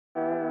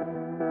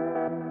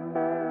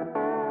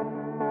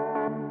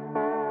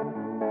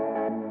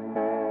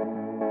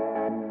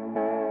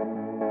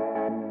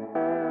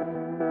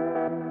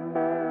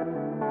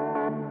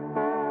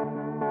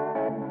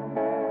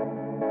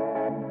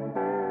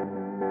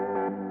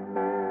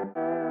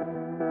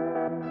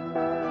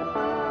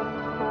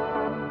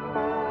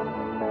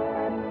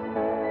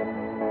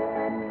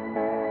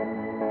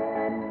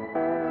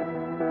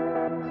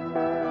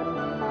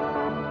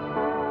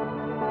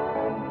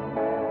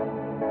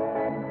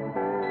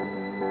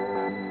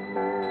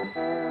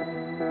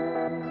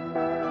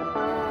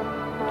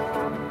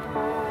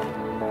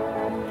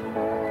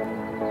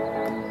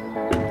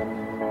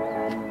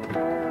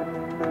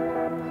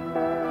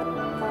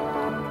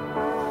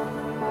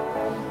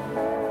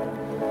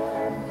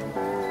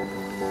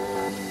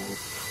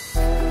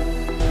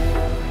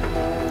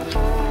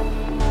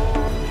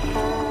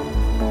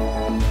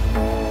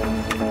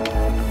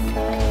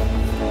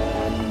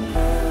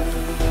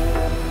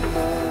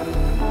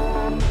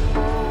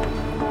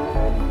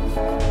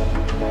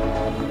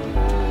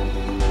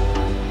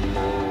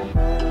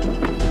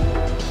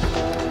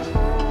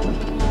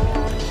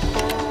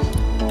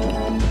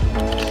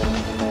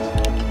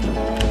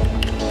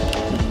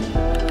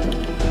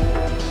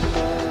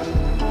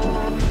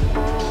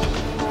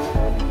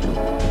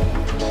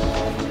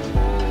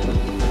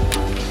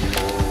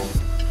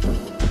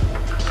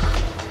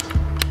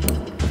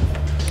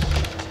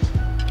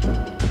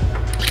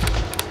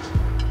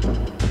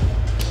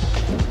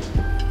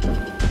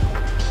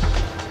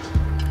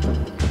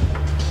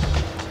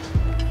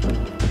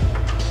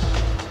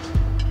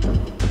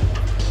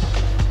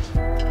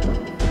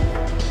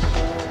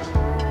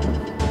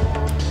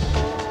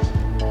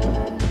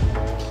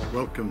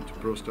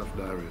Pro Staff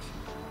Diaries.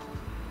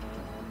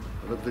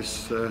 I've had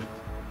this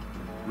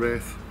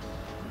Wraith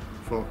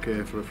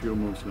 4K for a few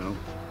months now.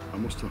 I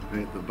must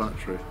admit the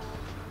battery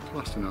is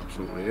lasting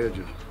absolutely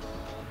ages.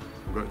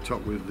 I've got it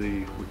topped with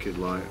the wicked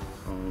light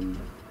on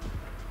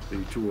the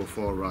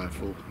 204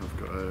 rifle. I've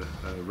got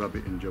a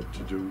rabbiting job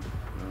to do.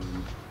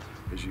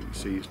 As you can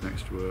see, it's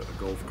next to a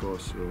golf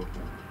course, so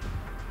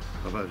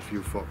I've had a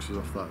few foxes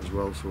off that as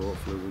well, so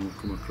hopefully one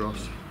will come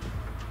across.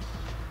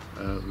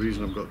 The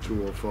reason I've got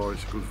 204,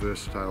 it's a good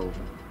versatile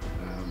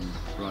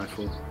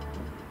rifle.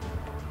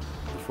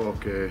 The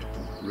 4K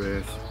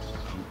Wraith,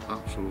 I'm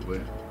absolutely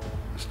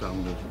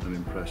astounded and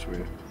impressed with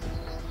it.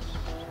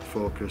 The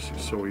focus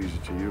is so easy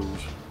to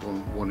use,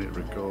 one hit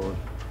record.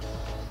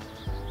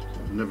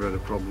 I've never had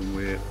a problem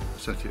with it,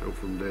 set it up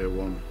from day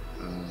one.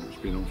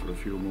 It's been on for a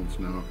few months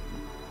now,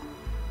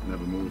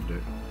 never moved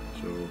it.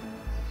 So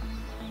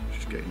it's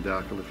just getting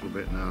dark a little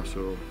bit now,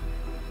 so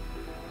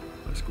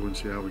let's go and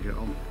see how we get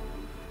on.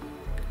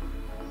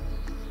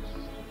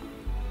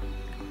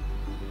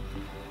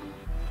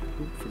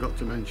 Forgot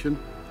to mention,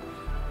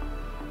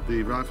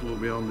 the rifle will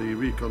be on the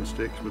recon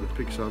sticks with a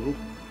pig saddle.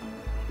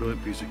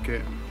 Brilliant piece of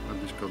kit.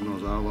 Had this God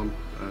knows how long,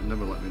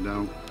 never let me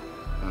down,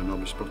 and I'll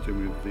be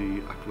spotting with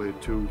the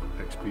Accolade 2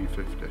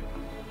 XP50.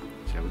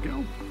 See how we get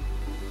on.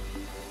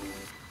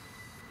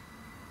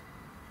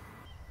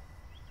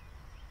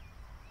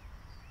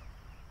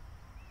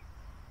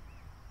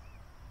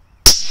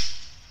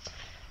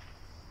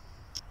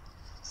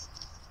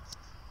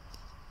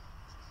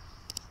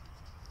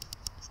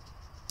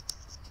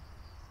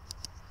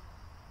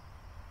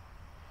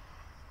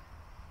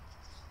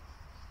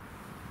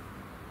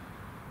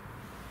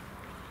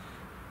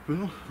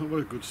 Well, that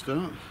was a good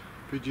start.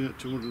 Pigeon at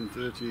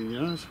 213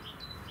 yards.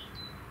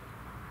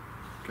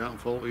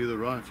 Can't fault either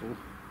rifle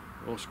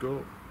or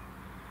scope.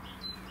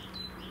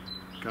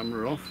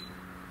 Camera off,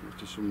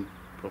 after some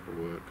proper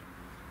work.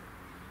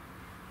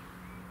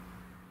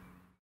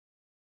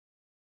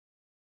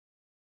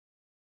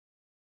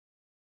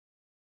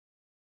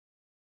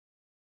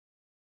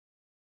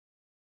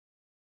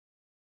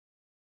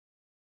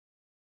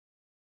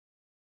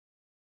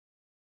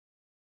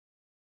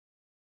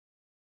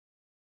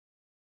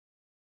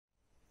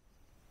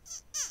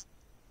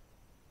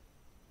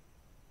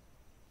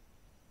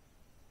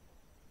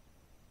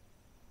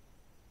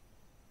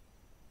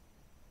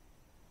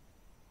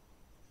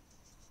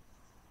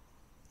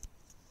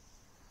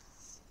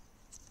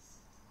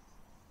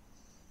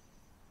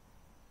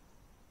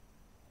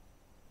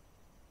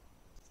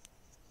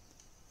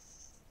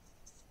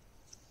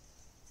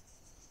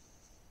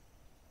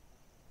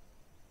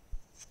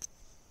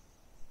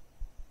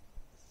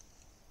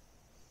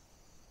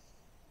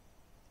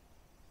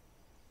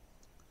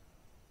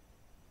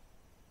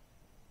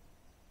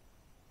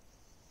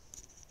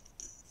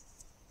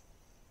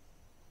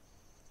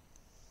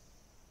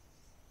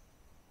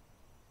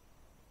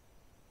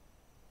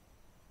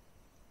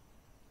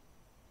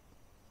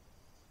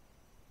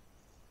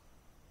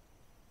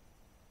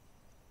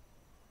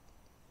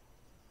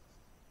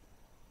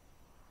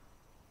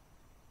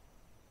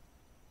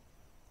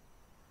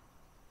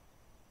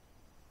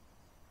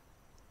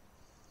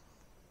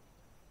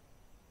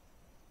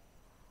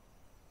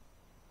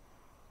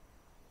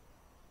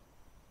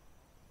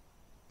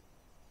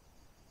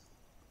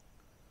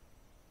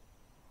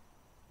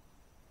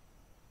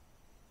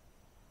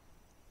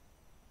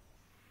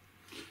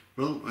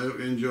 Well, I hope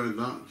you enjoyed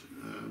that.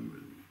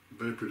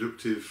 Very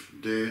productive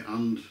day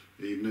and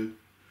evening.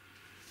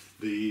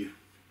 The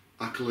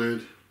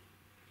Accolade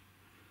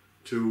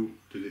 2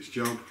 did its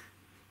job.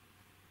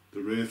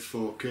 The Wraith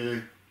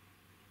 4K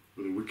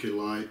with a wicked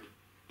light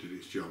did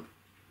its job.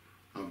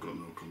 I've got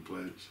no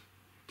complaints.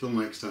 Till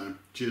next time.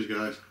 Cheers,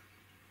 guys.